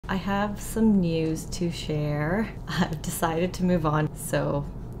I have some news to share. I've decided to move on, so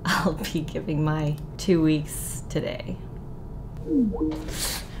I'll be giving my 2 weeks today.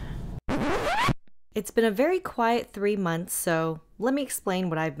 It's been a very quiet 3 months, so let me explain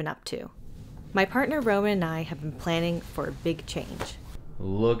what I've been up to. My partner Roman and I have been planning for a big change.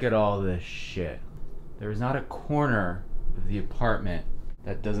 Look at all this shit. There's not a corner of the apartment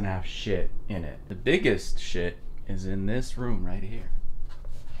that doesn't have shit in it. The biggest shit is in this room right here.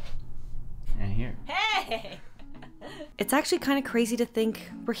 And here. Hey! It's actually kind of crazy to think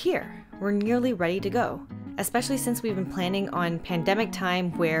we're here. We're nearly ready to go. Especially since we've been planning on pandemic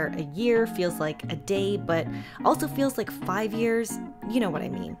time where a year feels like a day, but also feels like 5 years. You know what I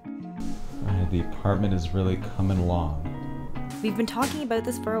mean. The apartment is really coming along. We've been talking about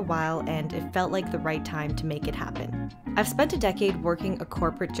this for a while, and it felt like the right time to make it happen. I've spent a decade working a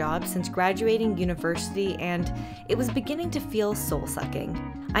corporate job since graduating university, and it was beginning to feel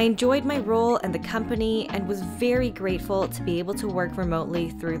soul-sucking. I enjoyed my role and the company and was very grateful to be able to work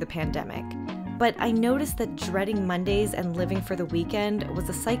remotely through the pandemic. But I noticed that dreading Mondays and living for the weekend was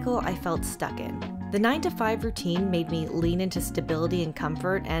a cycle I felt stuck in. The 9-to-5 routine made me lean into stability and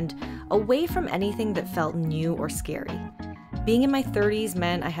comfort and away from anything that felt new or scary. Being in my 30s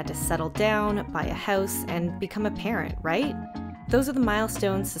meant I had to settle down, buy a house, and become a parent, right? Those are the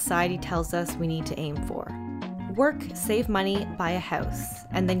milestones society tells us we need to aim for. Work, save money, buy a house,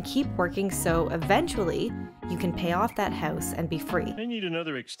 and then keep working so eventually you can pay off that house and be free. I need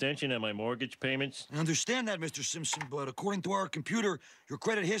another extension on my mortgage payments. I understand that, Mr. Simpson, but according to our computer, your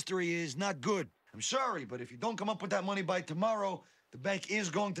credit history is not good. I'm sorry, but if you don't come up with that money by tomorrow, the bank is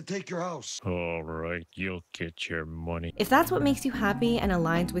going to take your house. All right, you'll get your money. If that's what makes you happy and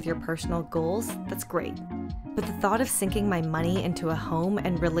aligns with your personal goals, that's great. But the thought of sinking my money into a home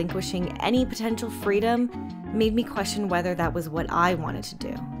and relinquishing any potential freedom made me question whether that was what I wanted to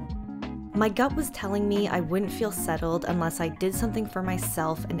do. My gut was telling me I wouldn't feel settled unless I did something for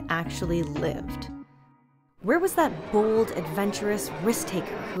myself and actually lived. Where was that bold, adventurous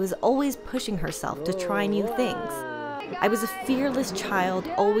risk-taker who was always pushing herself to try new things? I was a fearless child,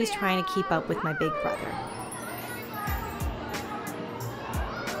 always trying to keep up with my big brother.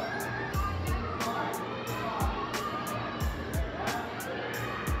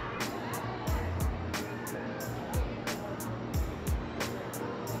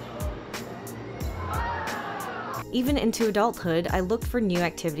 Even into adulthood, I looked for new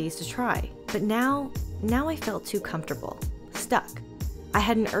activities to try. But now I felt too comfortable, stuck. I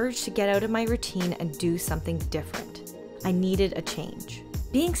had an urge to get out of my routine and do something different. I needed a change.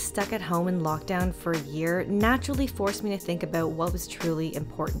 Being stuck at home in lockdown for a year naturally forced me to think about what was truly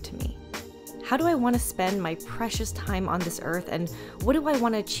important to me. How do I want to spend my precious time on this earth, and what do I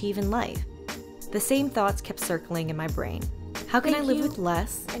want to achieve in life? The same thoughts kept circling in my brain. How can I live with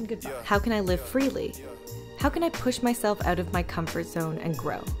less? And goodbye. How can I live freely? How can I push myself out of my comfort zone and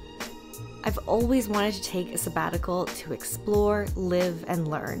grow? I've always wanted to take a sabbatical to explore, live, and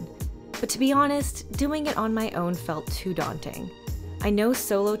learn. But to be honest, doing it on my own felt too daunting. I know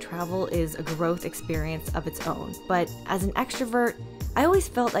solo travel is a growth experience of its own, but as an extrovert, I always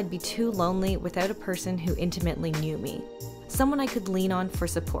felt I'd be too lonely without a person who intimately knew me, someone I could lean on for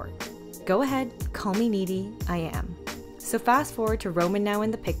support. Go ahead, call me needy, I am. So fast forward to Roman now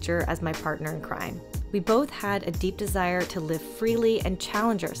in the picture as my partner in crime. We both had a deep desire to live freely and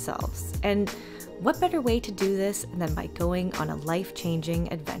challenge ourselves, and what better way to do this than by going on a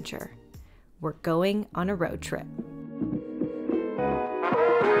life-changing adventure? We're going on a road trip.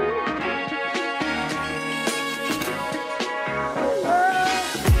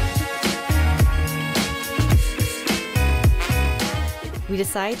 We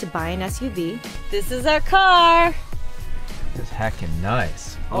decided to buy an SUV. This is our car. It's heckin'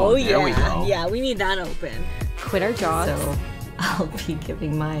 nice. Oh yeah, there we go. Yeah, we need that open. Quit our jobs. So I'll be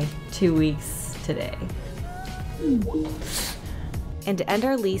giving my 2 weeks today. And to end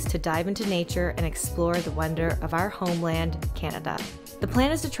our lease to dive into nature and explore the wonder of our homeland, Canada. The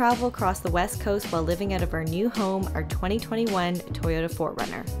plan is to travel across the West Coast while living out of our new home, our 2021 Toyota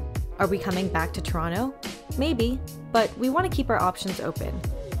 4Runner. Are we coming back to Toronto? Maybe, but we want to keep our options open.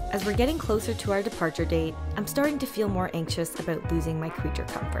 As we're getting closer to our departure date, I'm starting to feel more anxious about losing my creature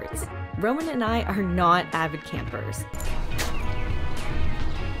comforts. Roman and I are not avid campers.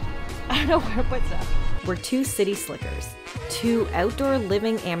 I don't know where to put stuff. We're two city slickers, two outdoor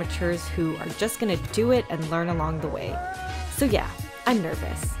living amateurs who are just gonna do it and learn along the way. So yeah, I'm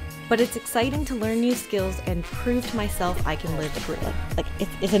nervous, but it's exciting to learn new skills and prove to myself I can live free. Like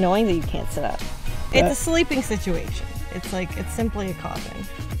it's annoying that you can't sit up. It's a sleeping situation. It's simply a coffin.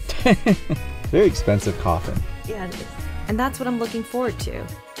 Very expensive coffin. Yeah, it is. And that's what I'm looking forward to.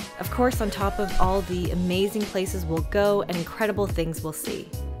 Of course, on top of all the amazing places we'll go and incredible things we'll see.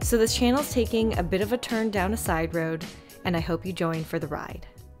 So this channel's taking a bit of a turn down a side road, and I hope you join for the ride.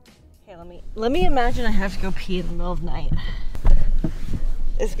 Okay, let me imagine I have to go pee in the middle of the night.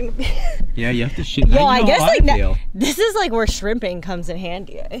 It's gonna be Yeah, you have to shit. Yo, I guess like this is like where shrimping comes in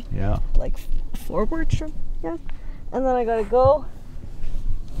handy, eh? Yeah. Like forward shrimp, yeah. And then I gotta go.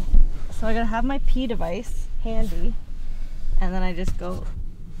 So I gotta have my pee device handy, and then I just go.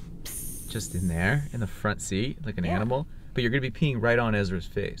 Just in there, in the front seat, like an animal. But you're gonna be peeing right on Ezra's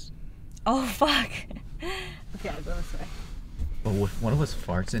face. Oh fuck. Okay, I'll go this way. But if one of us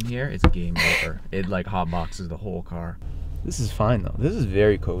farts in here, it's game over. It like hotboxes the whole car. This is fine though. This is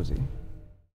very cozy.